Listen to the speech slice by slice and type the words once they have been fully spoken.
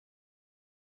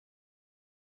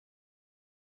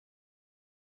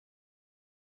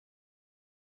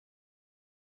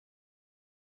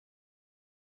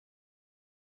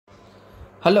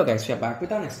Hello guys, we are back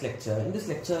with our next lecture. In this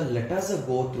lecture, let us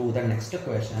go through the next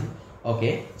question.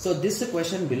 Okay, so this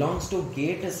question belongs to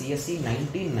GATE CSE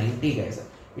 1990 guys.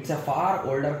 It's a far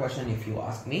older question if you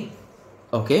ask me.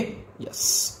 Okay,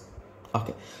 yes.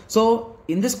 Okay, so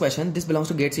in this question, this belongs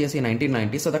to GATE CSE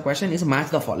 1990. So the question is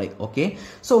match the following. Okay,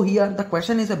 so here the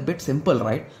question is a bit simple,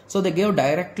 right? So they gave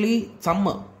directly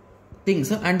some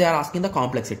things and they are asking the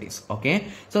complexities. Okay,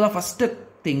 so the first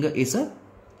thing is a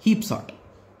heap sort.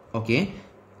 Okay,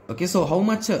 so how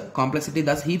much complexity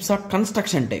does heap sort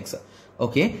construction takes?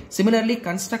 Okay, similarly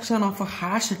construction of a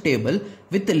hash table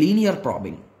with linear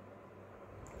probing.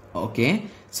 Okay,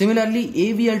 similarly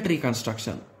AVL tree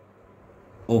construction.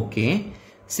 Okay,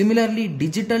 similarly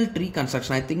digital tree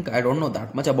construction. I don't know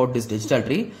that much about this digital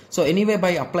tree. So anyway,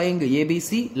 by applying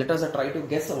ABC, let us try to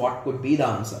guess what could be the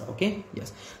answer. Okay,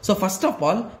 yes. So first of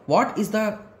all, what is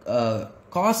the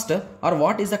cost or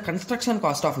what is the construction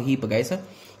cost of a heap, guys?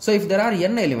 So if there are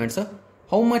n elements,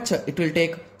 how much it will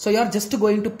take? So you are just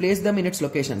going to place them in its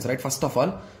locations, right? First of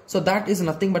all, so that is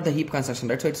nothing but the heap construction,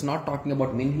 right? So it's not talking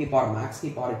about min heap or max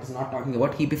heap, or it is not talking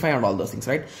about heapify and all those things,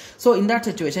 right? So in that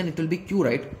situation, it will be Q,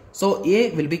 right? So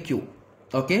A will be Q.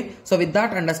 Okay, so with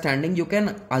that understanding, you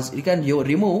can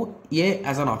remove A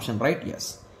as an option, right?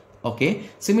 Yes. Okay,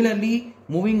 similarly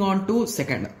moving on to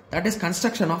second, that is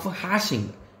construction of a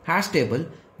hash table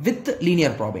with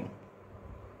linear probing.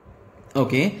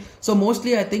 Okay, so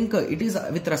mostly I think it is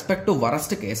with respect to worst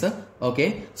case.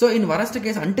 Okay, so in worst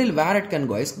case, until where it can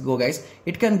go guys,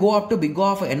 it can go up to big O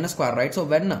of n square, right? So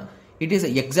when it is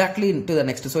exactly to the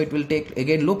next, so it will take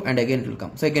again loop and again it will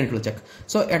come, so again it will check.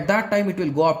 So at that time it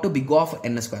will go up to big O of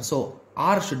n square. So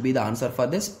R should be the answer for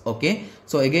this. Okay,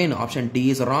 so again option D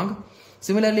is wrong.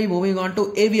 Similarly, moving on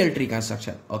to AVL tree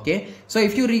construction. Okay, so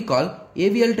if you recall,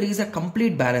 AVL tree is a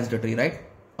complete balanced tree, right?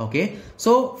 Okay,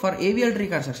 so for AVL tree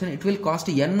construction, it will cost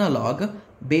n log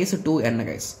base 2n,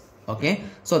 guys. Okay,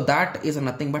 so that is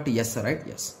nothing but yes, right?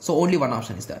 Yes. So only one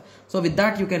option is there. So with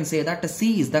that, you can say that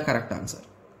C is the correct answer.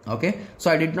 Okay,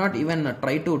 so I did not even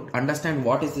try to understand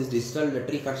what is this digital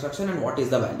tree construction and what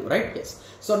is the value, right? Yes.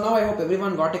 So now I hope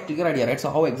everyone got a clear idea, right? So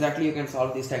how exactly you can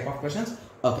solve these type of questions.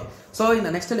 Okay, so in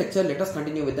the next lecture, let us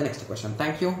continue with the next question.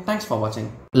 Thank you. Thanks for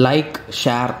watching. Like,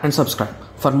 share and subscribe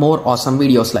for more awesome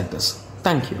videos like this.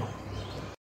 Thank you.